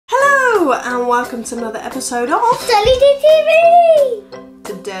Hello and welcome to another episode of DollyDTV!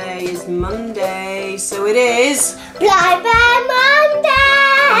 Today is Monday, so it is Blind Bag Monday!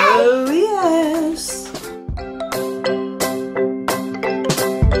 Oh yes!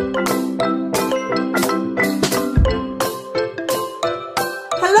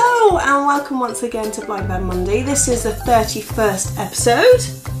 Hello and welcome once again to Blind Bag Monday. This is the 31st episode,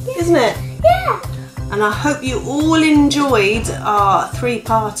 isn't it? Yeah! And I hope you all enjoyed our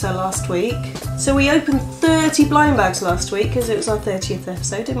three-parter last week. So we opened 30 blind bags last week because it was our 30th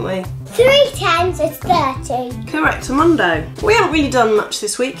episode, didn't we? 3 times is 30. Correct, Mundo. We haven't really done much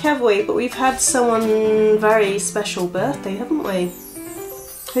this week, have we? But we've had someone very special birthday, haven't we?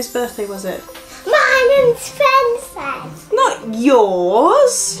 Whose birthday was it? Mine and Spencer's. Not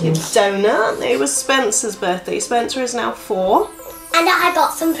yours, you donut. It was Spencer's birthday. Spencer is now 4. And I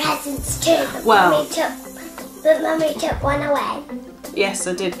got some presents too, but Well. Mummy took one away. Yes,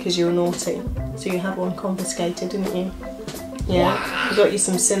 I did, because you were naughty. So you had one confiscated, didn't you? Yeah. I got you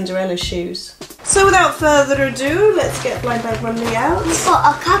some Cinderella shoes. So without further ado, let's get Blind Bag Monday out. We've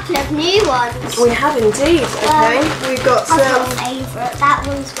got a couple of new ones. We have indeed, okay. We've got I've got some... a favourite. That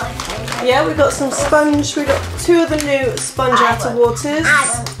one's my favourite. Yeah, we've got some sponge. We've got 2 of the new Sponge Out of Waters. I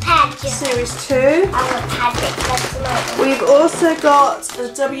want Pageant. Series 2. I want Pageant. We've also got the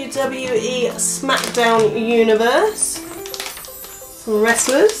WWE Smackdown Universe. Some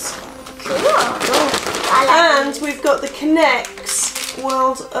wrestlers. Cool. And we've got the Kinects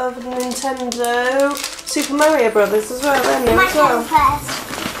World of Nintendo Super Mario Brothers as well. They're new My as well. turn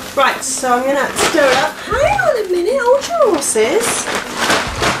first. Right, so I'm going to stir it up. Hang on a minute, hold your horses.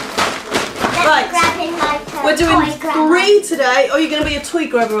 Right, Grabbing my we're doing toy grabber. 3 today. Oh, you're going to be a toy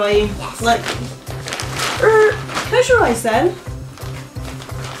grabber, are you? Yes. Like, close your eyes then.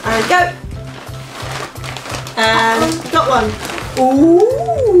 And go. And got one.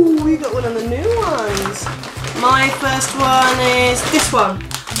 Ooh, we got one of the new ones. My first one is this one.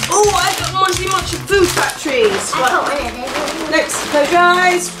 Oh, I got Moshi Monster Food Factory. I got one of those. Next, close your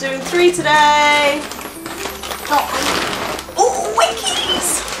eyes. Doing 3 today. Got one. Oh,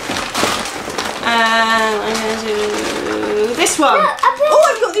 Wikkeez. And I'm going to do this one. No, Oh,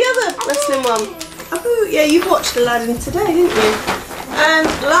 I've got the other wrestling one. Abu. Yeah, you watched Aladdin today, didn't you? And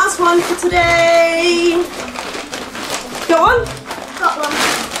last one for today. Got one? Got one.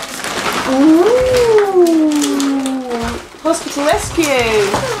 Ooh. Hospital Rescue.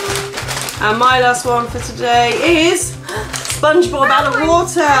 And my last one for today is SpongeBob out of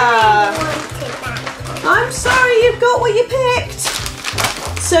water. I'm sorry, you've got what you picked.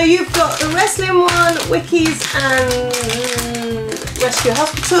 So you've got the wrestling one, Wikkeez and Rescue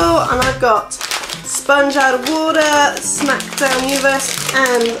Hospital, and I've got Sponge Out of Water, Stackdown Universe,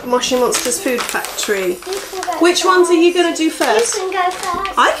 and Moshi Monster Food Factory. Which ones are you going to do first? You can go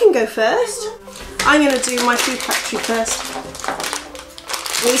first. I can go first. I'm going to do my Food Factory first.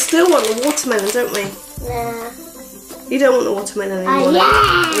 We still want the watermelon, don't we? Nah. You don't want the watermelon anymore?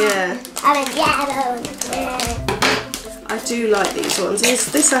 Yeah. Yeah. I mean, yeah. I do like these ones.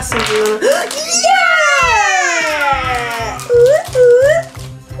 This has some blue. Yeah! Got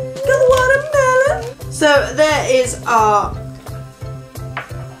the watermelon. So there is our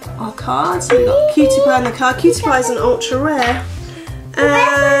cards. So we've got Cutie Pie in the card. Cutie Pie is an ultra rare.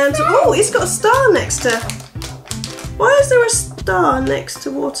 And oh, it's got a star next to. Why is there a star next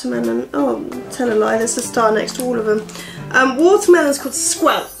to watermelon? Oh, tell a lie. There's a star next to all of them. Watermelon's called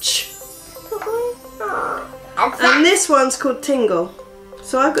Squelch. And this one's called Tingle.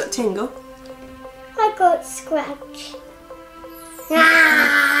 So I've got Tingle. I got Scratch.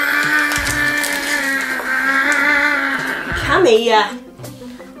 Cammy, yeah.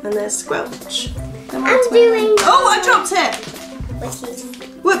 And there's Squelch. I'm doing. Oh, I dropped it! Wikkeez.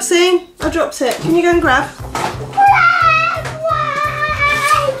 Whoopsie, I dropped it. Can you go and grab?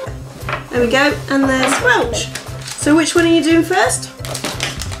 There we go. And there's Squelch. So which one are you doing first?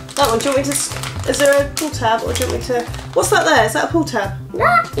 That one. Do you want me to... Is there a pull tab or do you want me to... What's that there? Is that a pull tab? No.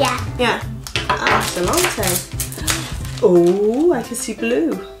 Yeah. Yeah. Ah, Delante. Oh, I can see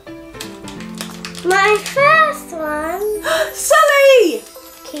blue. My first one. Sully!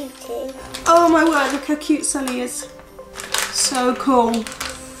 Cutie. Oh my word, look how cute Sully is. So cool.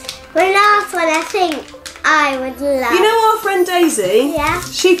 My last one, I think I would love. You know our friend Daisy? Yeah.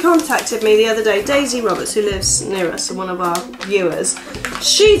 She contacted me the other day. Daisy Roberts, who lives near us and one of our viewers.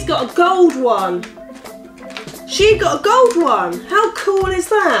 She's got a gold one. She got a gold one. How cool is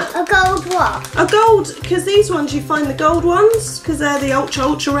that? A gold what? A gold, because these ones you find the gold ones, because they're the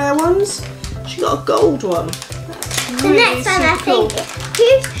ultra rare ones. She got a gold one. The next one, I think.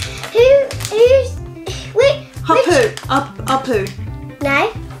 Who's? Hapu. Apu.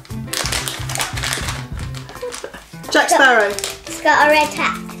 No. Jack Sparrow. It's got a red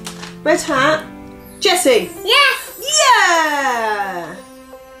hat. Red hat. Jessie. Yes. Yeah.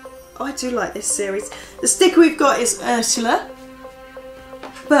 Oh, I do like this series. The sticker we've got is Ursula.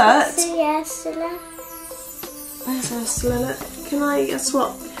 But Ursula. Where's Ursula? Can I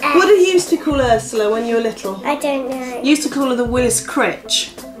swap? What did you used to call Ursula when you were little? I don't know. You used to call her the Willis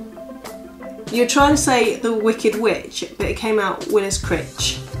Critch. You were trying to say the Wicked Witch, but it came out Willis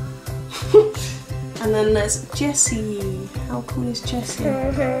Critch. And then there's Jessie. How cool is Jessie?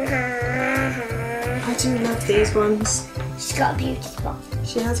 I do love these ones. She's got a beauty spot.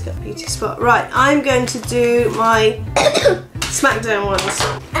 She has got a beauty spot. Right, I'm going to do my Smackdown ones.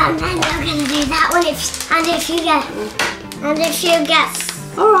 And then you're going to do that one if you get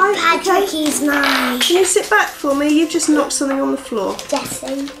Alright, Patrick, okay. he's mine. Can you sit back for me? You've just knocked something on the floor.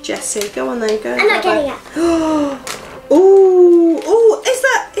 Jessie. Jessie, go on then, go. I'm not getting it. Oh, is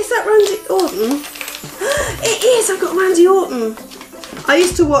that Randy Orton? It is, I've got Randy Orton. I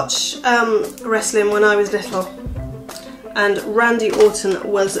used to watch wrestling when I was little, and Randy Orton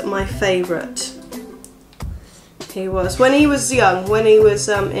was my favourite. He was. When he was young, when he was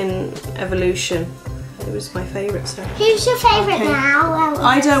in Evolution, he was my favourite. So. Who's your favourite now?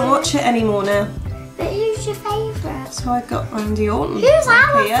 I don't watch it anymore now. But who's your favourite? So I got Randy Orton. Who's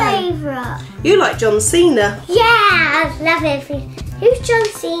our favourite? You like John Cena. Yeah, I love it. Who's John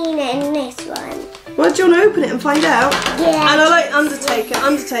Cena in this one? Well, do you want to open it and find out? Yeah. And I like Undertaker.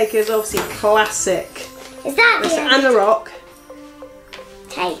 Undertaker is obviously classic. Is that the And The Rock.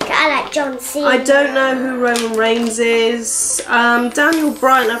 Taker? I like John Cena. I don't know who Roman Reigns is. Daniel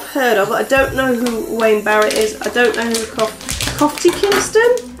Bryan I've heard of. I don't know who Wayne Barrett is. I don't know who Kofi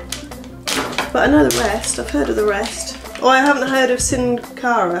Kingston. But I know the rest. I've heard of the rest. Oh, I haven't heard of Sin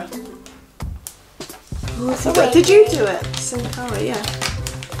Cara. Did you do it? Sin Cara, yeah.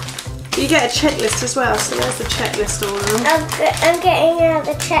 You get a checklist as well, so there's the checklist all of them. I'm getting out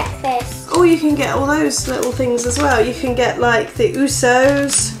the checklist. Oh, you can get all those little things as well. You can get like the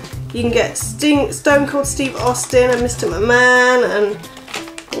Usos, you can get Stone Cold Steve Austin and Mr. McMahon, and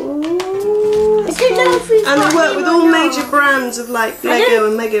ooh, I don't know if we've and got they work with all or major not. brands of like Lego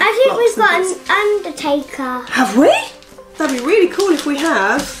and Mega. I think we've got things. an Undertaker. Have we? That'd be really cool if we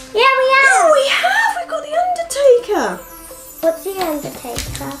have. Yeah, we have. Oh, we have. We've got the Undertaker. What's the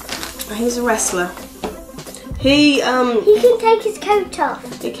Undertaker? He's a wrestler. He can take his coat off.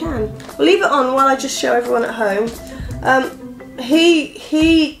 He can. We'll leave it on while I just show everyone at home.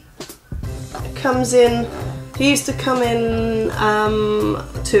 He comes in. He used to come in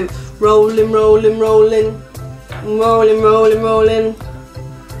to rolling,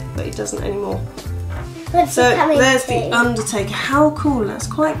 but he doesn't anymore. What's So he come there's into? the Undertaker. How cool! That's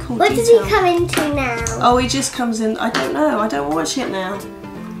quite cool. What detail. does he come into now? Oh, he just comes in. I don't know. I don't watch it now.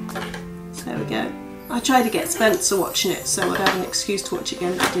 So there we go. I tried to get Spencer watching it so I'd have an excuse to watch it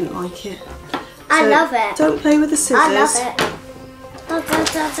again, but I didn't like it. I So love it. Don't play with the scissors. I love it.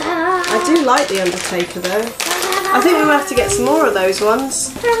 I do like the Undertaker though. I think we will have to get some more of those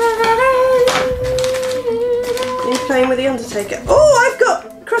ones. Are you playing with the Undertaker? Oh, I've got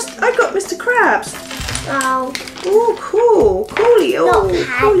Mr. Krabs. Oh. Oh, cool. Coolio. Not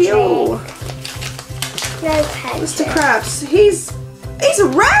Coolio. No Patrick. Mr. Krabs. He's a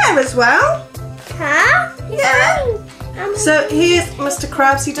rare as well. Huh? Yeah. So here's Mr.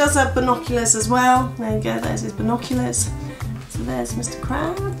 Krabs. He does have binoculars as well. There you go. There's his binoculars. So there's Mr.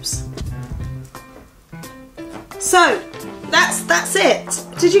 Krabs. So that's it.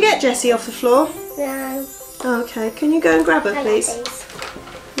 Did you get Jessie off the floor? No. Oh, okay. Can you go and grab her, please?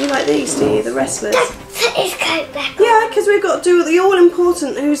 You like these, do you? The wrestlers? Put his coat back on. Yeah, because we've got to do the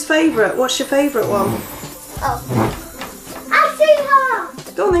all-important who's favourite. What's your favourite one? Oh. I see her.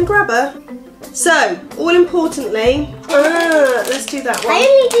 Go on then, grab her. So, all-importantly, let's do that one. I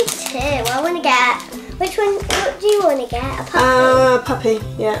only did two. I want to get... Which one? What do you want to get? A puppy?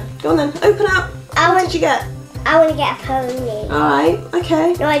 Puppy, yeah. Go on then, open up. What did you get? I want to get a pony. Alright,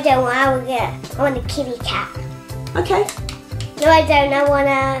 okay. No, I don't want. I want a kitty cat. Okay. No, I don't. I want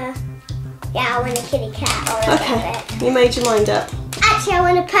a... Yeah, I want a kitty cat or a rabbit. You made your mind up. Actually, I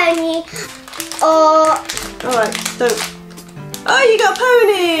want a pony or... Alright, don't... Oh, you got a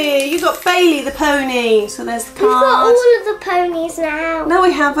pony! You got Bailey the pony. So there's the card. We've got all of the ponies now. No,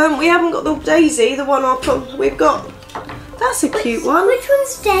 we haven't. We haven't got the Daisy, the one I'll put... We've got... That's a cute one. Which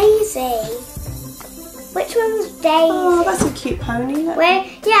one's Daisy? Which one's Daisy? Oh, that's a cute pony.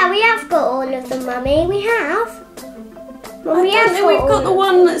 Yeah, we have got all of them, Mummy. We have. We've got the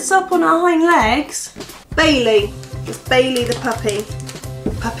one that's up on our hind legs. Bailey. It's Bailey the puppy.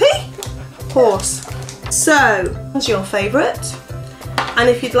 Puppy? Horse. So, what's your favourite? And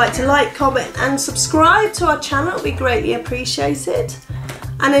if you'd like to like, comment and subscribe to our channel, it would be greatly appreciated.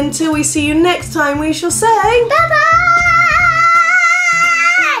 And until we see you next time, we shall say bye-bye!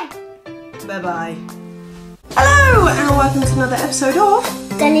 Bye-bye. Hello and welcome to another episode of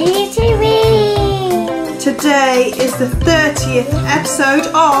DollyDTV. Today is the 30th episode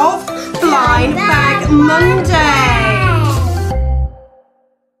of Blind Bag Monday.